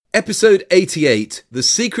Episode 88, The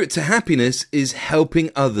Secret to Happiness is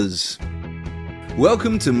Helping Others.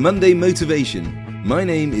 Welcome to Monday Motivation. My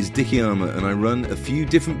name is Dickie Armour and I run a few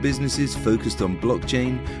different businesses focused on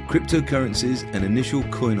blockchain, cryptocurrencies and initial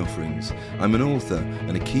coin offerings. I'm an author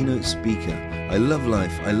and a keynote speaker. I love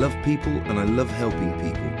life, I love people and I love helping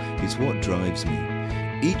people. It's what drives me.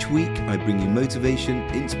 Each week I bring you motivation,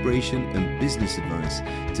 inspiration and business advice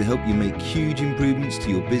to help you make huge improvements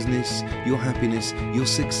to your business, your happiness, your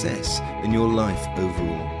success and your life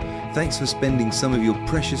overall. Thanks for spending some of your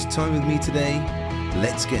precious time with me today.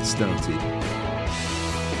 Let's get started.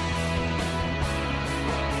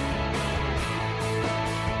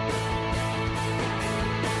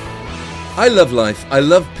 I love life, I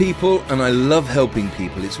love people and I love helping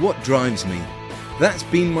people. It's what drives me. That's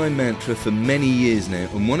been my mantra for many years now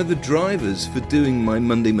and one of the drivers for doing my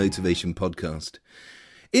Monday Motivation podcast.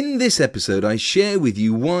 In this episode, I share with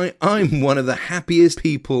you why I'm one of the happiest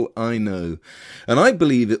people I know. And I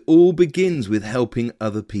believe it all begins with helping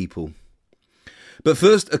other people. But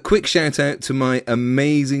first, a quick shout out to my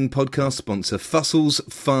amazing podcast sponsor, Fussell's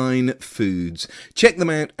Fine Foods. Check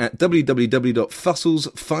them out at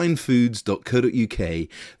www.fusselsfinefoods.co.uk.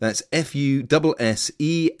 That's Fussels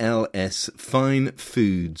Fine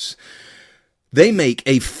Foods. They make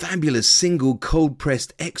a fabulous single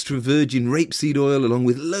cold-pressed extra virgin rapeseed oil along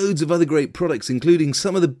with loads of other great products, including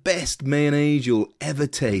some of the best mayonnaise you'll ever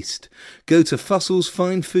taste. Go to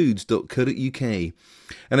fusselsfinefoods.co.uk.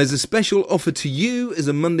 And as a special offer to you as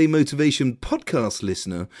a Monday Motivation podcast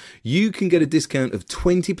listener, you can get a discount of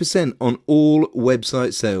 20% on all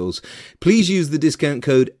website sales. Please use the discount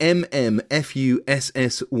code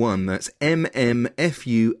MMFUSS1. That's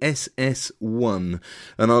MMFUSS1.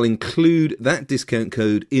 And I'll include that discount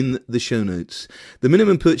code in the show notes. The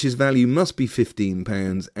minimum purchase value must be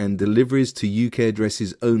 £15 and deliveries to UK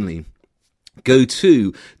addresses only. Go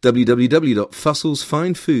to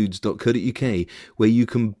www.fusselsfinefoods.co.uk where you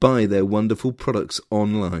can buy their wonderful products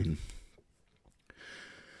online.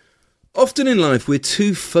 Often in life we're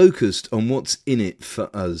too focused on what's in it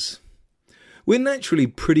for us. We're naturally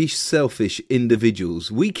pretty selfish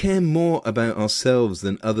individuals. We care more about ourselves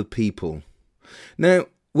than other people. Now,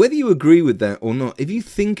 whether you agree with that or not, if you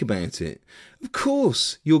think about it, of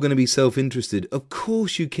course you're going to be self-interested. Of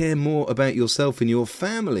course you care more about yourself and your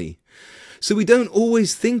family. So we don't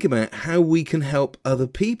always think about how we can help other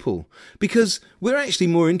people because we're actually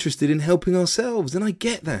more interested in helping ourselves, and I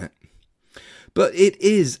get that. But it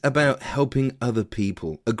is about helping other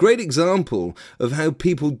people. A great example of how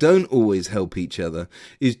people don't always help each other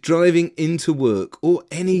is driving into work or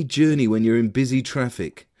any journey when you're in busy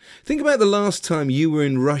traffic. Think about the last time you were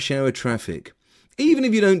in rush hour traffic. Even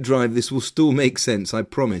if you don't drive, this will still make sense, I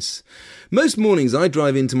promise. Most mornings I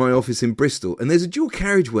drive into my office in Bristol and there's a dual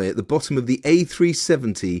carriageway at the bottom of the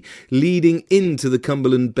A370 leading into the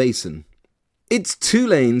Cumberland Basin. It's 2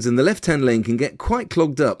 lanes and the left-hand lane can get quite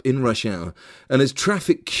clogged up in rush hour and as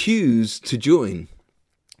traffic queues to join.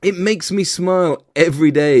 It makes me smile every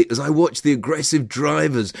day as I watch the aggressive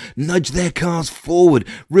drivers nudge their cars forward,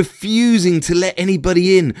 refusing to let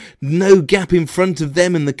anybody in. No gap in front of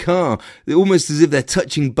them and the car, almost as if they're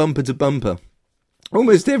touching bumper to bumper.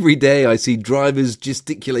 Almost every day I see drivers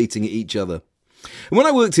gesticulating at each other. And when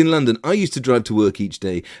I worked in London, I used to drive to work each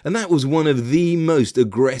day, and that was one of the most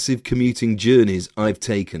aggressive commuting journeys I've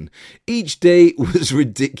taken. Each day was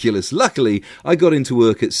ridiculous. Luckily, I got into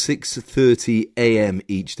work at 6:30 a.m.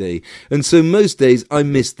 each day, and so most days I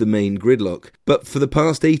missed the main gridlock. But for the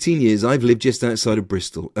past 18 years, I've lived just outside of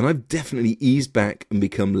Bristol, and I've definitely eased back and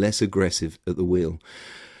become less aggressive at the wheel.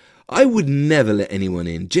 I would never let anyone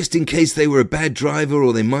in, just in case they were a bad driver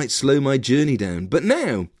or they might slow my journey down. But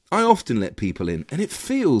now, I often let people in, and it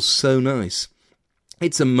feels so nice.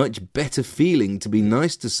 It's a much better feeling to be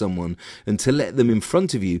nice to someone and to let them in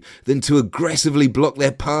front of you than to aggressively block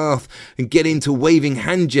their path and get into waving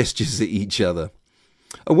hand gestures at each other.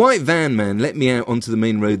 A white van man let me out onto the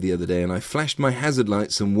main road the other day and I flashed my hazard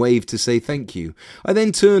lights and waved to say thank you. I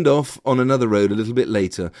then turned off on another road a little bit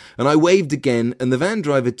later and I waved again and the van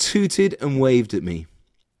driver tooted and waved at me.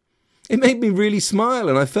 It made me really smile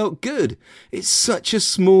and I felt good. It's such a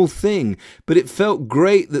small thing, but it felt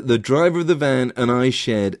great that the driver of the van and I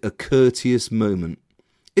shared a courteous moment.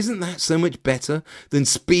 Isn't that so much better than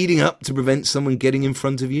speeding up to prevent someone getting in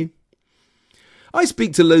front of you? I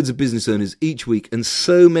speak to loads of business owners each week and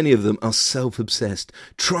so many of them are self-obsessed,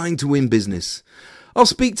 trying to win business. I'll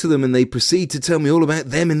speak to them and they proceed to tell me all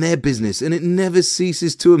about them and their business, and it never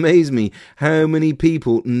ceases to amaze me how many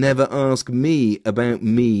people never ask me about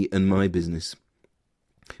me and my business.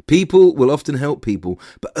 People will often help people,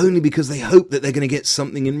 but only because they hope that they're going to get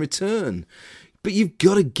something in return. But you've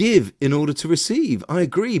got to give in order to receive. I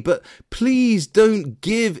agree, but please don't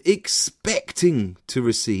give expecting to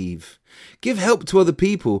receive. Give help to other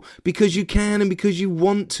people because you can and because you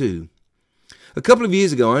want to. A couple of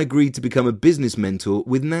years ago, I agreed to become a business mentor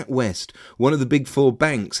with NatWest, one of the big four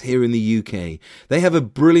banks here in the UK. They have a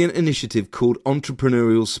brilliant initiative called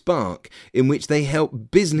Entrepreneurial Spark, in which they help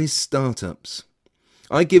business startups.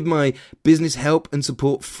 I give my business help and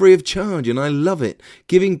support free of charge, and I love it.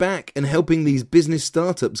 Giving back and helping these business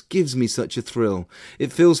startups gives me such a thrill.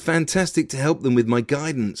 It feels fantastic to help them with my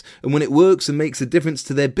guidance, and when it works and makes a difference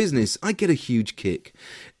to their business, I get a huge kick.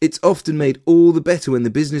 It's often made all the better when the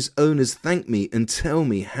business owners thank me and tell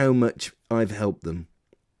me how much I've helped them.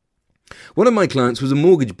 One of my clients was a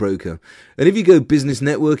mortgage broker, and if you go business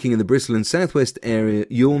networking in the Bristol and South West area,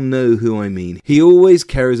 you'll know who I mean. He always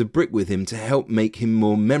carries a brick with him to help make him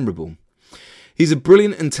more memorable. He's a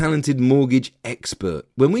brilliant and talented mortgage expert.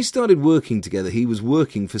 When we started working together, he was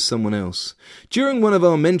working for someone else. During one of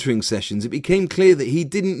our mentoring sessions, it became clear that he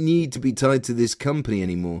didn't need to be tied to this company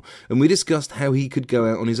anymore, and we discussed how he could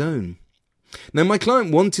go out on his own. Now, my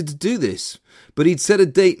client wanted to do this, but he'd set a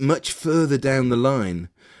date much further down the line.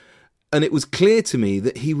 And it was clear to me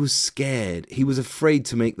that he was scared. He was afraid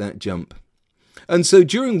to make that jump. And so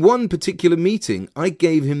during one particular meeting, I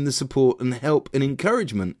gave him the support and help and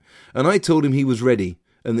encouragement. And I told him he was ready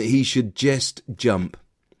and that he should just jump.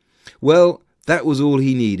 Well, that was all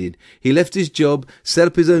he needed. He left his job, set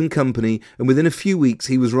up his own company, and within a few weeks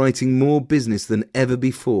he was writing more business than ever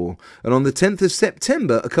before. And on the 10th of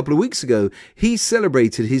September, a couple of weeks ago, he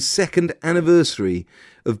celebrated his second anniversary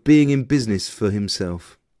of being in business for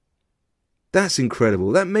himself. That's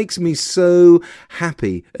incredible. That makes me so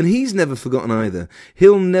happy. And he's never forgotten either.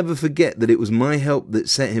 He'll never forget that it was my help that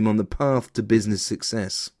set him on the path to business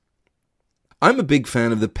success. I'm a big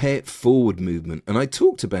fan of the Pay It Forward movement, and I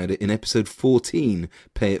talked about it in episode 14,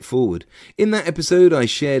 Pay It Forward. In that episode, I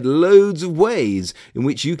shared loads of ways in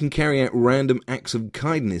which you can carry out random acts of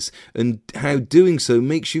kindness and how doing so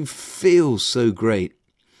makes you feel so great.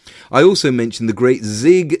 I also mentioned the great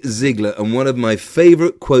Zig Ziglar and one of my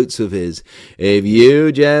favourite quotes of his: "If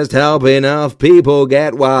you just help enough people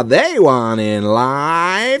get what they want in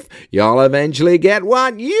life, you'll eventually get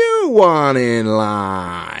what you want in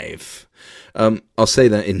life." I'll say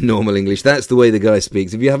that in normal English. That's the way the guy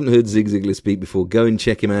speaks. If you haven't heard Zig Ziglar speak before, go and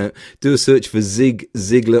check him out. Do a search for Zig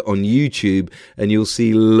Ziglar on YouTube and you'll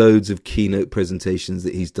see loads of keynote presentations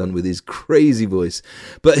that he's done with his crazy voice.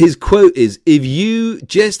 But his quote is, "If you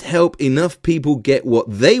just help enough people get what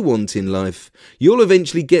they want in life, you'll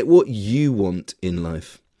eventually get what you want in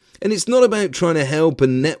life." And it's not about trying to help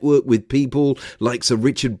and network with people like Sir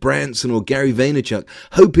Richard Branson or Gary Vaynerchuk,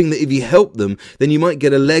 hoping that if you help them, then you might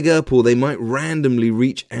get a leg up or they might randomly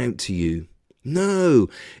reach out to you. No,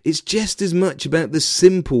 it's just as much about the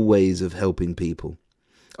simple ways of helping people.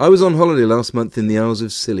 I was on holiday last month in the Isles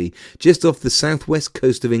of Scilly, just off the southwest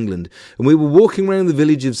coast of England, and we were walking around the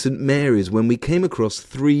village of St Mary's when we came across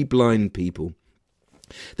 3 blind people.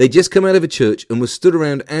 They'd just come out of a church and were stood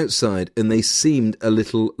around outside, and they seemed a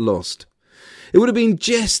little lost. It would have been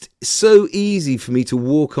just so easy for me to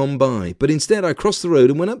walk on by, but instead I crossed the road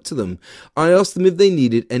and went up to them. I asked them if they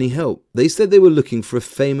needed any help. They said they were looking for a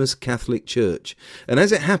famous Catholic church, and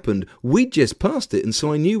as it happened, we'd just passed it, and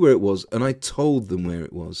so I knew where it was, and I told them where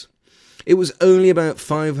it was. It was only about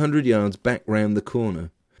 500 yards back round the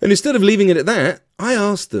corner. And instead of leaving it at that, I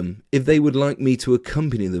asked them if they would like me to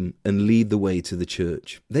accompany them and lead the way to the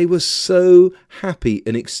church. They were so happy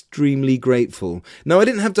and extremely grateful. Now, I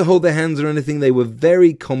didn't have to hold their hands or anything. They were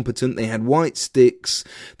very competent. They had white sticks.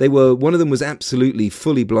 One of them was absolutely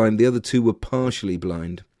fully blind. The other 2 were partially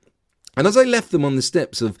blind. And as I left them on the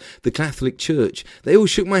steps of the Catholic church, they all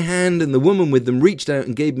shook my hand, and the woman with them reached out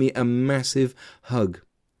and gave me a massive hug.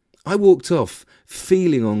 I walked off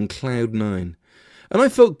feeling on cloud 9. And I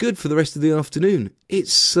felt good for the rest of the afternoon.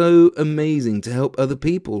 It's so amazing to help other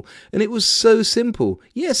people. And it was so simple.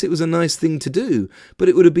 Yes, it was a nice thing to do, but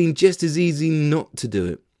it would have been just as easy not to do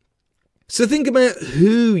it. So think about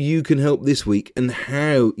who you can help this week and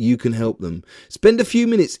how you can help them. Spend a few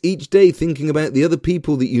minutes each day thinking about the other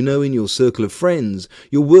people that you know in your circle of friends,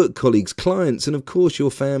 your work colleagues, clients, and of course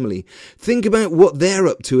your family. Think about what they're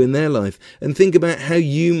up to in their life and think about how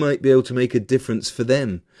you might be able to make a difference for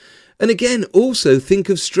them. And again, also think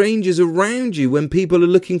of strangers around you when people are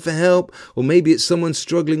looking for help, or maybe it's someone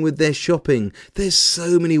struggling with their shopping. There's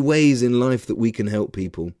so many ways in life that we can help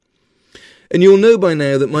people. And you'll know by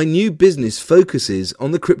now that my new business focuses on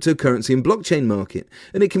the cryptocurrency and blockchain market,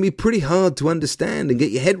 and it can be pretty hard to understand and get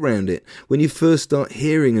your head around it when you first start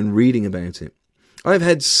hearing and reading about it. I've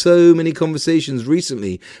had so many conversations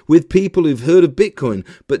recently with people who've heard of Bitcoin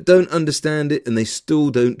but don't understand it and they still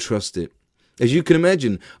don't trust it. As you can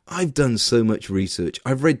imagine, I've done so much research.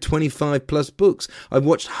 I've read 25 plus books. I've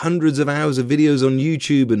watched hundreds of hours of videos on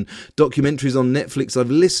YouTube and documentaries on Netflix.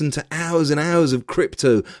 I've listened to hours and hours of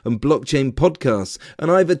crypto and blockchain podcasts.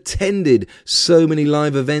 And I've attended so many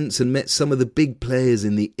live events and met some of the big players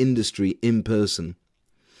in the industry in person.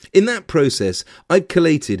 In that process, I've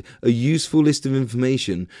collated a useful list of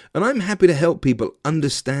information, and I'm happy to help people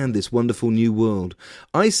understand this wonderful new world.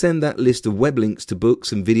 I send that list of web links to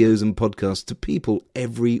books and videos and podcasts to people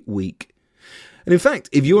every week. And in fact,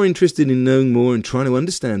 if you're interested in knowing more and trying to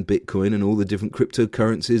understand Bitcoin and all the different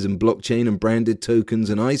cryptocurrencies and blockchain and branded tokens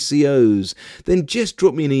and ICOs, then just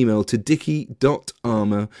drop me an email to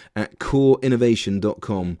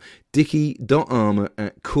dicky.armour@coreinnovation.com.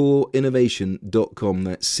 dicky.armour@coreinnovation.com.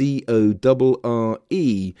 That's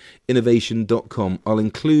CORRE innovation.com. I'll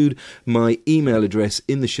include my email address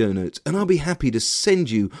in the show notes, and I'll be happy to send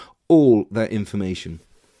you all that information.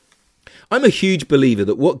 I'm a huge believer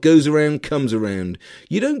that what goes around comes around.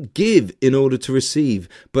 You don't give in order to receive,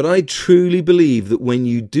 but I truly believe that when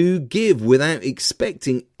you do give without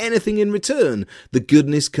expecting anything in return, the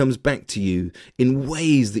goodness comes back to you in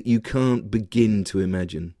ways that you can't begin to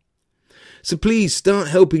imagine. So please start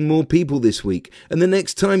helping more people this week, and the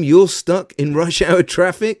next time you're stuck in rush hour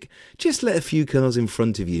traffic, just let a few cars in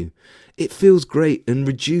front of you. It feels great and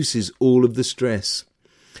reduces all of the stress.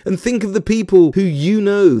 And think of the people who you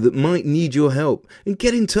know that might need your help, and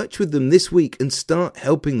get in touch with them this week and start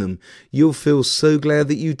helping them. You'll feel so glad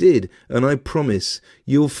that you did, and I promise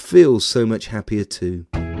you'll feel so much happier too.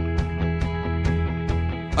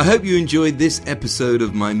 I hope you enjoyed this episode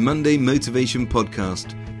of my Monday Motivation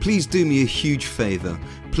Podcast. Please do me a huge favour.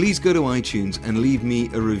 Please go to iTunes and leave me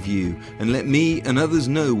a review and let me and others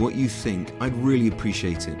know what you think. I'd really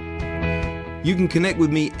appreciate it. You can connect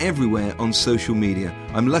with me everywhere on social media.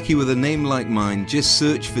 I'm lucky with a name like mine. Just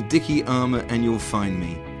search for Dicky Armour and you'll find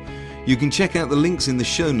me. You can check out the links in the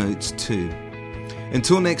show notes too.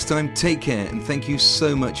 Until next time, take care and thank you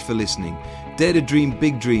so much for listening. Dare to dream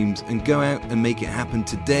big dreams and go out and make it happen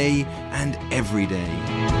today and every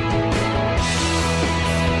day.